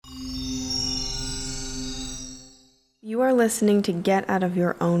You are listening to Get Out of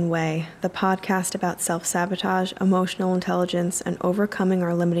Your Own Way, the podcast about self-sabotage, emotional intelligence, and overcoming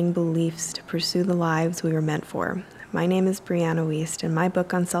our limiting beliefs to pursue the lives we were meant for. My name is Brianna Wiest, and my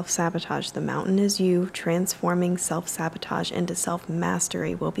book on self-sabotage, The Mountain Is You, Transforming Self-Sabotage into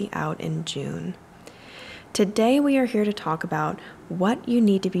Self-Mastery, will be out in June. Today we are here to talk about what you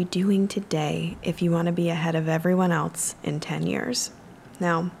need to be doing today if you want to be ahead of everyone else in 10 years.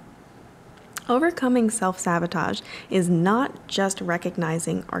 Now, overcoming self-sabotage is not just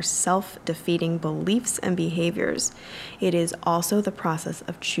recognizing our self-defeating beliefs and behaviors. It is also the process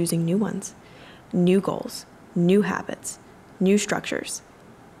of choosing new ones, new goals, new habits, new structures.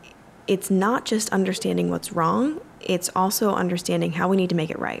 It's not just understanding what's wrong, it's also understanding how we need to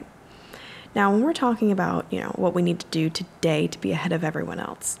make it right. Now, when we're talking about, what we need to do today to be ahead of everyone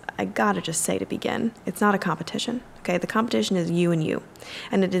else, I gotta just say to begin, it's not a competition, okay? The competition is you and you.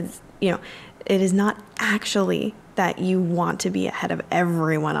 And it is not actually that you want to be ahead of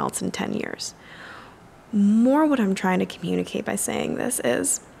everyone else in 10 years. More what I'm trying to communicate by saying this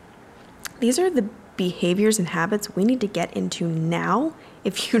is, these are the behaviors and habits we need to get into now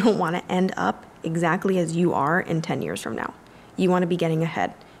if you don't want to end up exactly as you are in 10 years from now. You want to be getting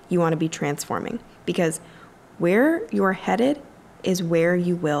ahead. You want to be transforming, because where you're headed is where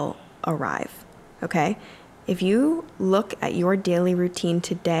you will arrive, okay? If you look at your daily routine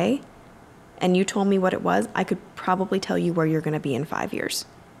today and you told me what it was, I could probably tell you where you're going to be in 5 years,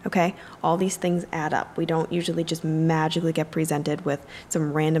 okay? All these things add up. We don't usually just magically get presented with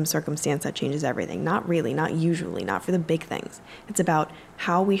some random circumstance that changes everything. Not really, not usually, not for the big things. It's about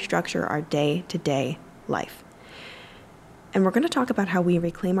how we structure our day-to-day life. And we're going to talk about how we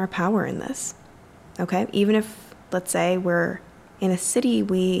reclaim our power in this, okay? Even if, let's say, we're in a city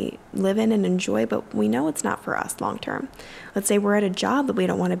we live in and enjoy, but we know it's not for us long term. Let's say we're at a job that we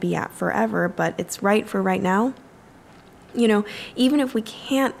don't want to be at forever, but it's right for right now. Even if we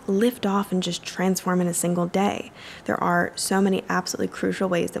can't lift off and just transform in a single day, there are so many absolutely crucial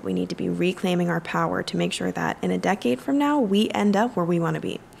ways that we need to be reclaiming our power to make sure that in a decade from now, we end up where we want to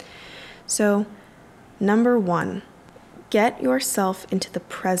be. So, number one, get yourself into the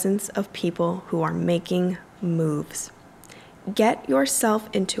presence of people who are making moves. Get yourself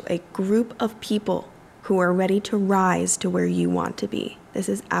into a group of people who are ready to rise to where you want to be. This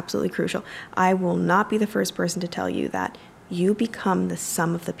is absolutely crucial. I will not be the first person to tell you that you become the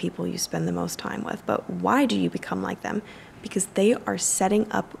sum of the people you spend the most time with. But why do you become like them? Because they are setting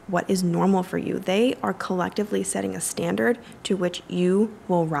up what is normal for you. They are collectively setting a standard to which you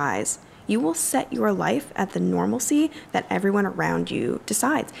will rise. You will set your life at the normalcy that everyone around you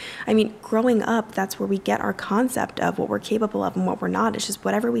decides. I mean, growing up, that's where we get our concept of what we're capable of and what we're not. It's just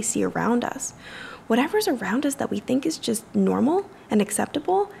whatever we see around us. Whatever's around us that we think is just normal and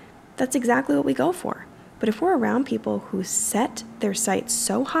acceptable, that's exactly what we go for. But if we're around people who set their sights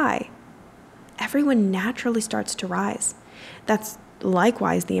so high, everyone naturally starts to rise. That's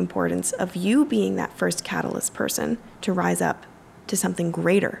likewise the importance of you being that first catalyst person to rise up to something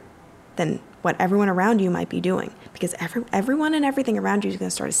greater than what everyone around you might be doing, because everyone and everything around you is going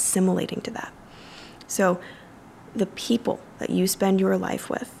to start assimilating to that. So the people that you spend your life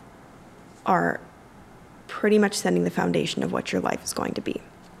with are pretty much setting the foundation of what your life is going to be.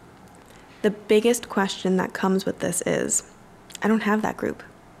 The biggest question that comes with this is, I don't have that group.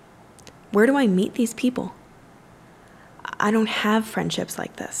 Where do I meet these people? I don't have friendships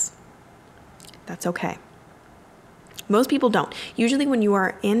like this. That's okay. Most people don't. Usually when you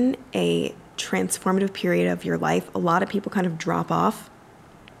are in a transformative period of your life, a lot of people kind of drop off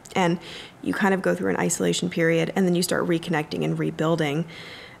and you kind of go through an isolation period, and then you start reconnecting and rebuilding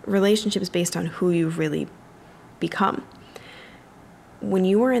relationships based on who you've really become. When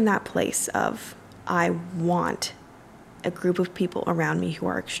you are in that place of, I want a group of people around me who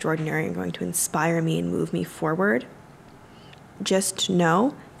are extraordinary and going to inspire me and move me forward, just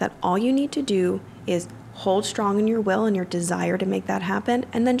know that all you need to do is hold strong in your will and your desire to make that happen,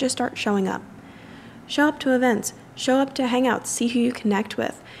 and then just start showing up. Show up to events, show up to hangouts, see who you connect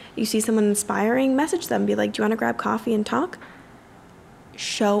with. You see someone inspiring, message them, be like, do you want to grab coffee and talk?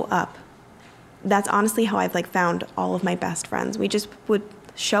 Show up. That's honestly how I've found all of my best friends. We just would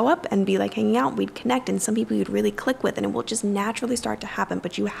show up and be hanging out, we'd connect, and some people you'd really click with, and it will just naturally start to happen.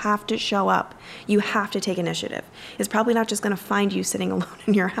 But you have to show up. You have to take initiative. It's probably not just going to find you sitting alone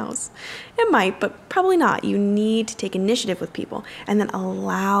in your house. It might, but probably not. You need to take initiative with people and then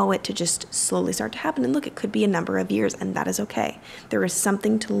allow it to just slowly start to happen. And look, it could be a number of years, and that is okay. There is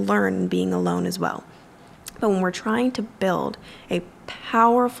something to learn in being alone as well. But when we're trying to build a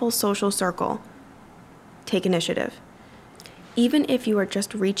powerful social circle, take initiative. Even if you are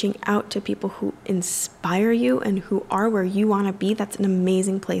just reaching out to people who inspire you and who are where you want to be, that's an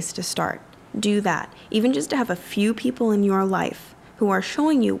amazing place to start. Do that. Even just to have a few people in your life who are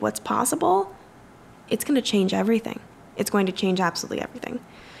showing you what's possible, it's going to change everything. It's going to change absolutely everything.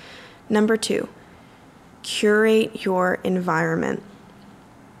 Number 2, curate your environment.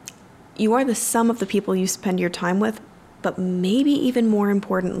 You are the sum of the people you spend your time with, but maybe even more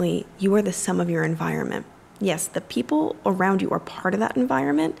importantly, you are the sum of your environment. Yes, the people around you are part of that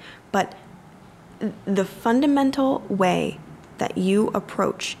environment, but the fundamental way that you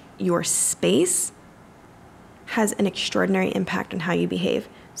approach your space has an extraordinary impact on how you behave.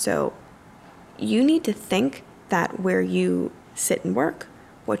 So you need to think that where you sit and work,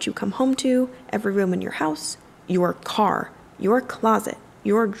 what you come home to, every room in your house, your car, your closet,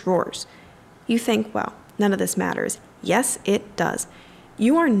 your drawers, you think, well, none of this matters. Yes, it does.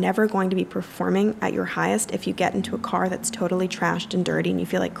 You are never going to be performing at your highest if you get into a car that's totally trashed and dirty and you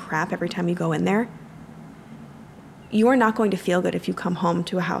feel like crap every time you go in there. You are not going to feel good if you come home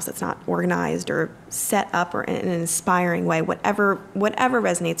to a house that's not organized or set up or in an inspiring way, whatever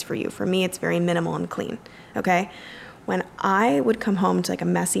resonates for you. For me, it's very minimal and clean, okay? When I would come home to like a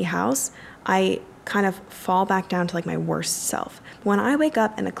messy house, I kind of fall back down to like my worst self. When I wake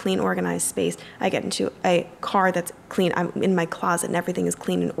up in a clean, organized space, I get into a car that's clean, I'm in my closet and everything is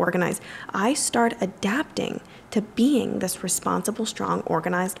clean and organized, I start adapting to being this responsible, strong,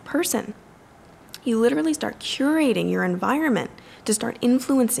 organized person. You literally start curating your environment to start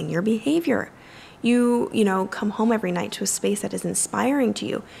influencing your behavior. You come home every night to a space that is inspiring to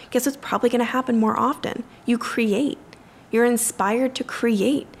you. Guess what's probably going to happen more often? You create. You're inspired to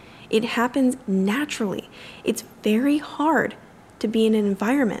create. It happens naturally. It's very hard to be in an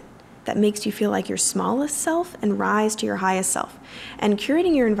environment that makes you feel like your smallest self and rise to your highest self. And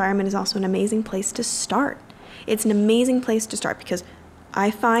curating your environment is also an amazing place to start. It's an amazing place to start because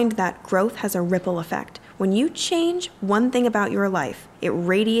I find that growth has a ripple effect. When you change one thing about your life, it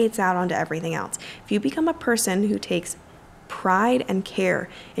radiates out onto everything else. If you become a person who takes pride and care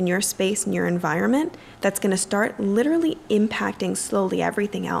in your space and your environment, that's going to start literally impacting slowly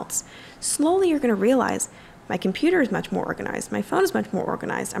everything else. Slowly you're going to realize my computer is much more organized, my phone is much more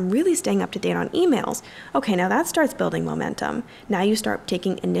organized, I'm really staying up to date on emails. Okay, now that starts building momentum. Now you start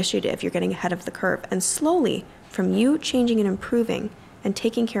taking initiative, you're getting ahead of the curve, and slowly from you changing and improving and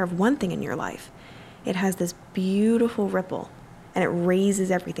taking care of one thing in your life, it has this beautiful ripple and it raises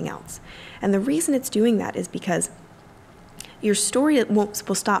everything else. And the reason it's doing that is because your story will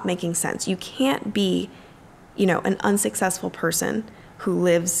stop making sense. You can't be, an unsuccessful person who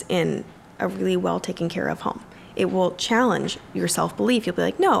lives in a really well taken care of home. It will challenge your self-belief. You'll be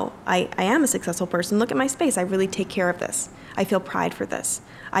like, no, I am a successful person. Look at my space. I really take care of this. I feel pride for this.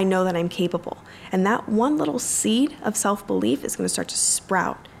 I know that I'm capable. And that one little seed of self-belief is going to start to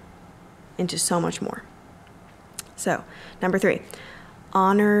sprout into so much more. So, number 3,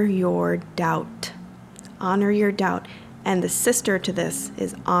 honor your doubt. Honor your doubt. And the sister to this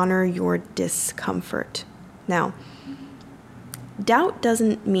is honor your discomfort. Now, doubt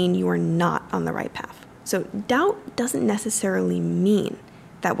doesn't mean you are not on the right path. So doubt doesn't necessarily mean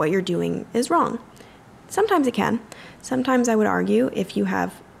that what you're doing is wrong. Sometimes it can. Sometimes I would argue if you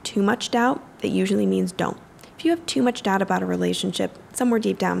have too much doubt, it usually means don't. If you have too much doubt about a relationship, somewhere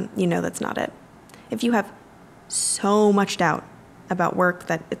deep down, you know that's not it. If you have so much doubt about work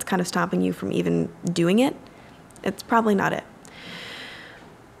that it's kind of stopping you from even doing it, it's probably not it.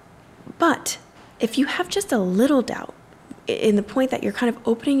 But if you have just a little doubt, in the point that you're kind of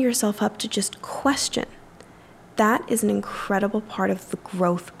opening yourself up to just question, that is an incredible part of the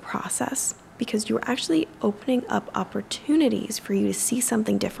growth process because you're actually opening up opportunities for you to see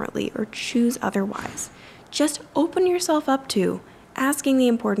something differently or choose otherwise. Just open yourself up to asking the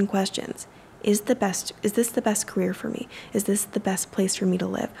important questions. Is this the best career for me? Is this the best place for me to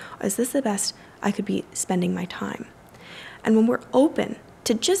live? Or is this the best I could be spending my time? And when we're open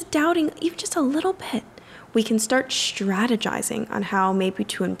to just doubting even just a little bit, we can start strategizing on how maybe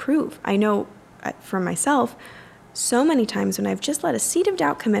to improve. I know for myself, so many times when I've just let a seed of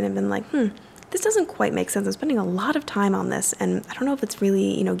doubt come in and been like, this doesn't quite make sense. I'm spending a lot of time on this, and I don't know if it's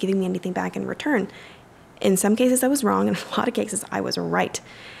really, giving me anything back in return. In some cases, I was wrong. In a lot of cases, I was right.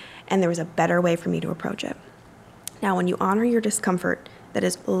 And there was a better way for me to approach it. Now, when you honor your discomfort, that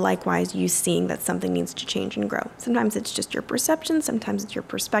is likewise you seeing that something needs to change and grow. Sometimes it's just your perception, sometimes it's your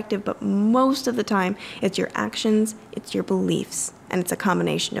perspective, but most of the time it's your actions, it's your beliefs, and it's a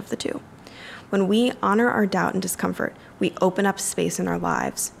combination of the two. When we honor our doubt and discomfort, we open up space in our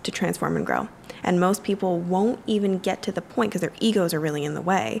lives to transform and grow. And most people won't even get to the point, because their egos are really in the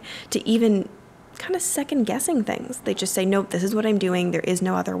way, to even kind of second guessing things. They just say, nope, this is what I'm doing. There is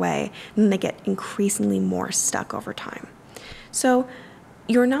no other way. And then they get increasingly more stuck over time. So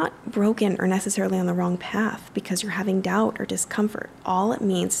you're not broken or necessarily on the wrong path because you're having doubt or discomfort. All it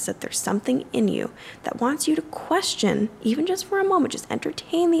means is that there's something in you that wants you to question, even just for a moment, just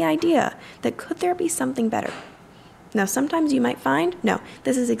entertain the idea that could there be something better? Now, sometimes you might find, no,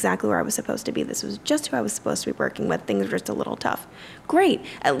 this is exactly where I was supposed to be. This was just who I was supposed to be working with. Things were just a little tough. Great.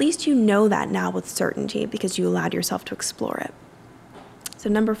 At least you know that now with certainty because you allowed yourself to explore it. So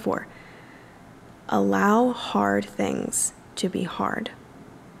number 4, allow hard things to be hard.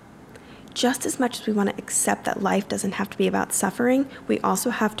 Just as much as we want to accept that life doesn't have to be about suffering, we also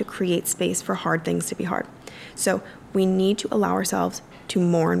have to create space for hard things to be hard. So we need to allow ourselves to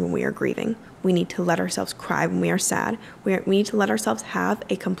mourn when we are grieving. We need to let ourselves cry when we are sad. We need to let ourselves have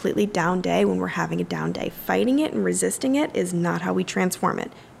a completely down day when we're having a down day. Fighting it and resisting it is not how we transform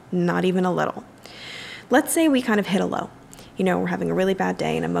it, not even a little. Let's say we kind of hit a low. We're having a really bad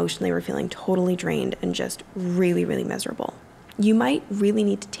day and emotionally we're feeling totally drained and just really, really miserable. You might really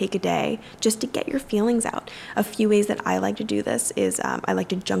need to take a day just to get your feelings out. A few ways that I like to do this is I like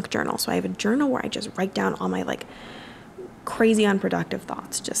to junk journal. So I have a journal where I just write down all my crazy unproductive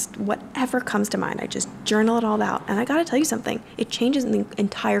thoughts, just whatever comes to mind. I just journal it all out. And I got to tell you something, it changes the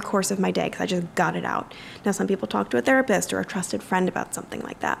entire course of my day because I just got it out. Now, some people talk to a therapist or a trusted friend about something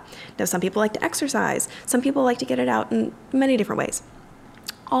like that. Now, some people like to exercise. Some people like to get it out in many different ways.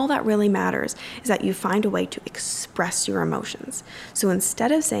 All that really matters is that you find a way to express your emotions. So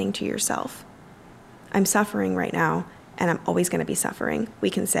instead of saying to yourself, I'm suffering right now and I'm always going to be suffering, we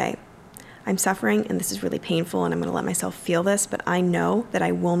can say, I'm suffering and this is really painful and I'm going to let myself feel this, but I know that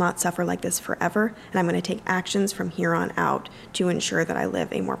I will not suffer like this forever and I'm going to take actions from here on out to ensure that I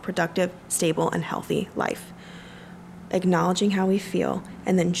live a more productive, stable, and healthy life. Acknowledging how we feel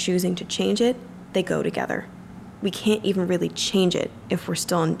and then choosing to change it, they go together. We can't even really change it if we're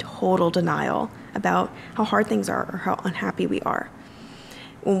still in total denial about how hard things are or how unhappy we are.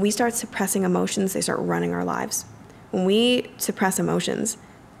 When we start suppressing emotions, they start running our lives. When we suppress emotions,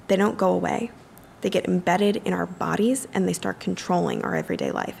 they don't go away. They get embedded in our bodies and they start controlling our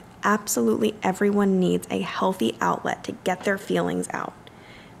everyday life. Absolutely everyone needs a healthy outlet to get their feelings out.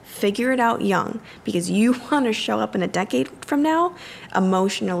 Figure it out young because you want to show up in a decade from now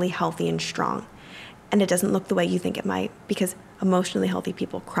emotionally healthy and strong. And it doesn't look the way you think it might because emotionally healthy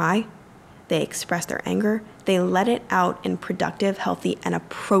people cry, they express their anger, they let it out in productive, healthy, and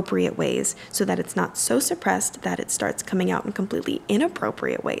appropriate ways so that it's not so suppressed that it starts coming out in completely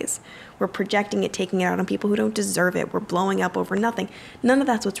inappropriate ways. We're projecting it, taking it out on people who don't deserve it. We're blowing up over nothing. None of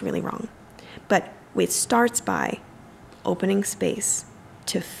that's what's really wrong. But it starts by opening space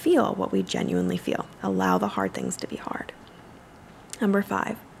to feel what we genuinely feel. Allow the hard things to be hard. Number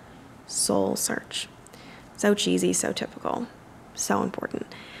 5, soul search. So cheesy, so typical, so important.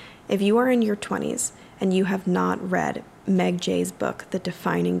 If you are in your 20s and you have not read Meg Jay's book, The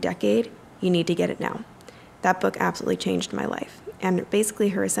Defining Decade, you need to get it now. That book absolutely changed my life. And basically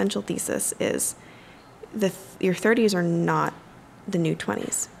her essential thesis is your 30s are not the new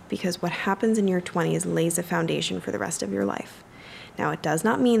 20s because what happens in your 20s lays a foundation for the rest of your life. Now, it does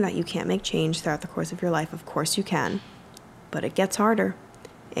not mean that you can't make change throughout the course of your life. Of course you can, but it gets harder.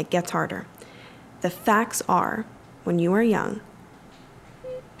 It gets harder. The facts are, when you are young,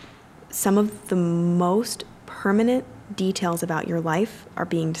 some of the most permanent details about your life are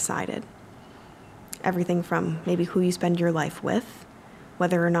being decided. Everything from maybe who you spend your life with,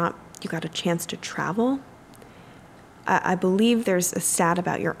 whether or not you got a chance to travel. I believe there's a stat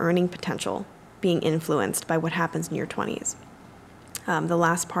about your earning potential being influenced by what happens in your 20s. The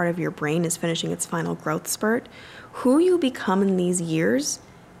last part of your brain is finishing its final growth spurt. Who you become in these years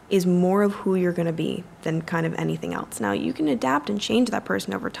is more of who you're going to be than kind of anything else. Now, you can adapt and change that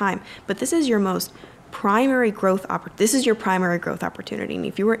person over time, but this is your most primary growth opportunity. And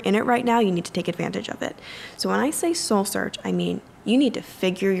if you are in it right now, you need to take advantage of it. So when I say soul search, I mean you need to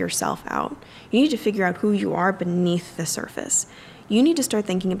figure yourself out. You need to figure out who you are beneath the surface. You need to start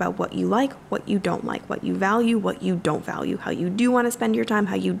thinking about what you like, what you don't like, what you value, what you don't value, how you do want to spend your time,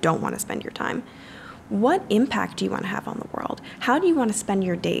 how you don't want to spend your time. What impact do you want to have on the world? How do you want to spend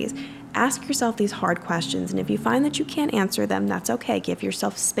your days? Ask yourself these hard questions, and if you find that you can't answer them, that's okay. Give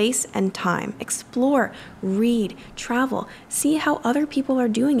yourself space and time. Explore, read, travel, see how other people are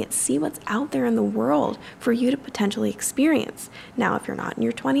doing it. See what's out there in the world for you to potentially experience. Now, if you're not in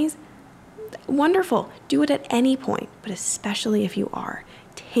your 20s, wonderful. Do it at any point, but especially if you are.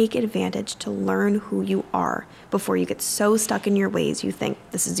 Take advantage to learn who you are before you get so stuck in your ways you think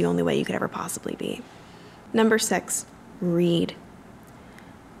this is the only way you could ever possibly be. Number 6, read.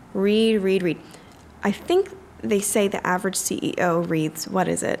 Read. I think they say the average CEO reads, what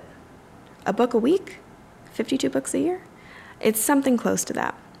is it, a book a week? 52 books a year? It's something close to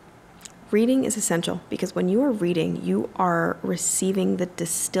that. Reading is essential because when you are reading, you are receiving the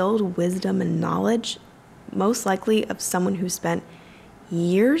distilled wisdom and knowledge, most likely of someone who spent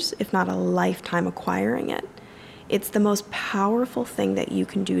years, if not a lifetime, acquiring it. It's the most powerful thing that you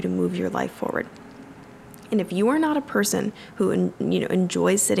can do to move your life forward. And if you are not a person who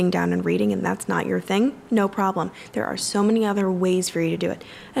enjoys sitting down and reading, and that's not your thing, no problem. There are so many other ways for you to do it.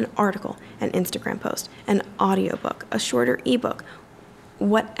 An article, an Instagram post, an audiobook, a shorter ebook,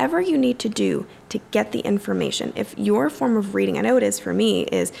 whatever you need to do to get the information. If your form of reading, I know it is for me,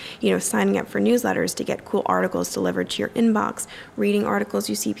 is signing up for newsletters to get cool articles delivered to your inbox, reading articles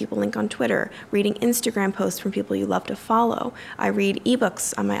you see people link on Twitter, reading Instagram posts from people you love to follow. I read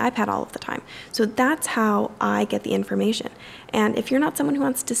ebooks on my iPad all of the time. So that's how I get the information. And if you're not someone who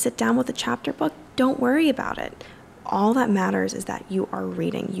wants to sit down with a chapter book, don't worry about it. All that matters is that you are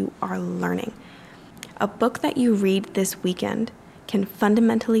reading, you are learning. A book that you read this weekend can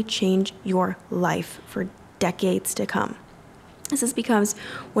fundamentally change your life for decades to come. This is because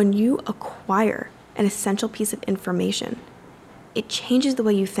when you acquire an essential piece of information, it changes the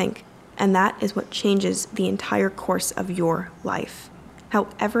way you think, and that is what changes the entire course of your life.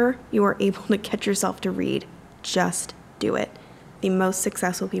 However you are able to get yourself to read, just do it. The most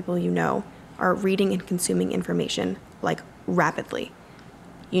successful people you know are reading and consuming information rapidly.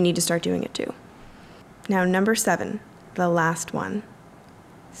 You need to start doing it too. Now, number 7. The last one.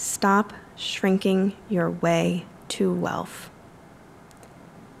 Stop shrinking your way to wealth.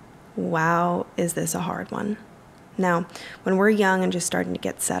 Wow, is this a hard one? Now, when we're young and just starting to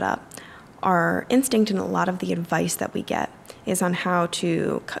get set up, our instinct and a lot of the advice that we get is on how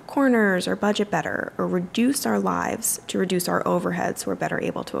to cut corners or budget better or reduce our lives to reduce our overhead so we're better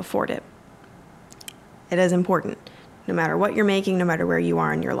able to afford it. It is important, no matter what you're making, no matter where you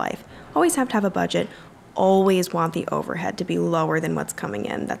are in your life. Always have to have a budget. Always want the overhead to be lower than what's coming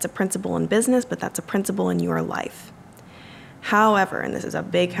in. That's a principle in business, but that's a principle in your life. However, and this is a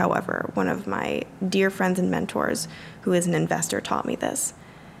big however, one of my dear friends and mentors who is an investor taught me this.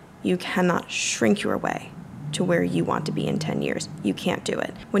 You cannot shrink your way to where you want to be in 10 years. You can't do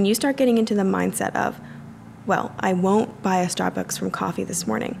it. When you start getting into the mindset of, well, I won't buy a Starbucks from coffee this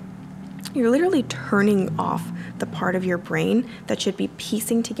morning, you're literally turning off the part of your brain that should be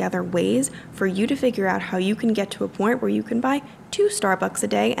piecing together ways for you to figure out how you can get to a point where you can buy 2 Starbucks a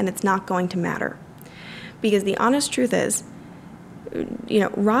day and it's not going to matter. Because the honest truth is,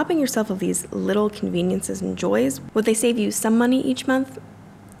 robbing yourself of these little conveniences and joys, would they save you some money each month?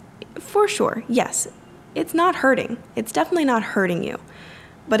 For sure, yes. It's not hurting. It's definitely not hurting you.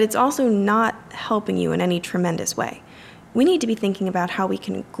 But it's also not helping you in any tremendous way. We need to be thinking about how we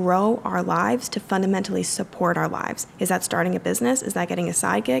can grow our lives to fundamentally support our lives. Is that starting a business? Is that getting a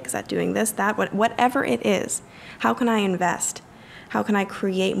side gig? Is that doing this, that, whatever it is? How can I invest? How can I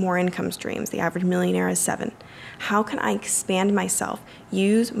create more income streams? The average millionaire is 7. How can I expand myself,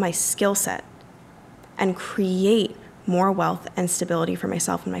 use my skill set, and create more wealth and stability for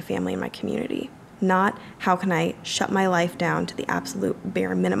myself and my family and my community? Not how can I shut my life down to the absolute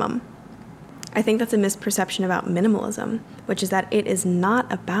bare minimum. I think that's a misperception about minimalism, which is that it is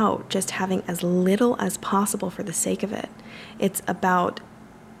not about just having as little as possible for the sake of it. It's about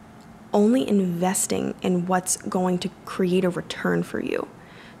only investing in what's going to create a return for you.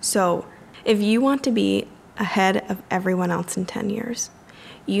 So if you want to be ahead of everyone else in 10 years,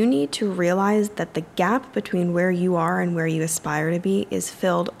 you need to realize that the gap between where you are and where you aspire to be is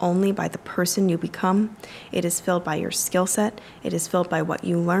filled only by the person you become. It is filled by your skill set. It is filled by what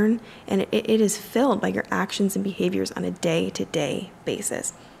you learn. And it is filled by your actions and behaviors on a day-to-day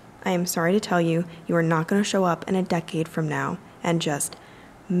basis. I am sorry to tell you, you are not going to show up in a decade from now and just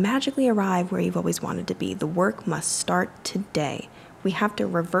magically arrive where you've always wanted to be. The work must start today. We have to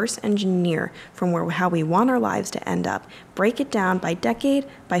reverse engineer from how we want our lives to end up, break it down by decade,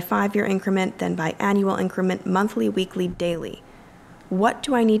 by 5-year increment, then by annual increment, monthly, weekly, daily. What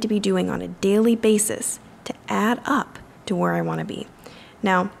do I need to be doing on a daily basis to add up to where I want to be?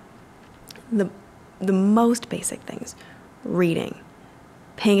 Now, the most basic things, reading,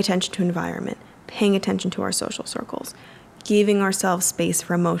 paying attention to environment, paying attention to our social circles, giving ourselves space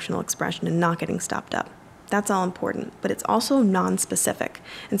for emotional expression and not getting stopped up. That's all important, but it's also non-specific.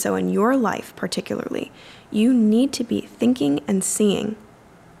 And so in your life particularly, you need to be thinking and seeing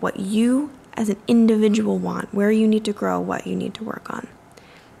what you as an individual want, where you need to grow, what you need to work on.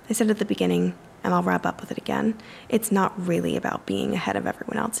 I said at the beginning, and I'll wrap up with it again, it's not really about being ahead of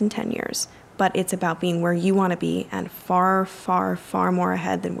everyone else in 10 years, but it's about being where you want to be and far, far, far more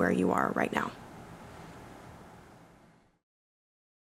ahead than where you are right now.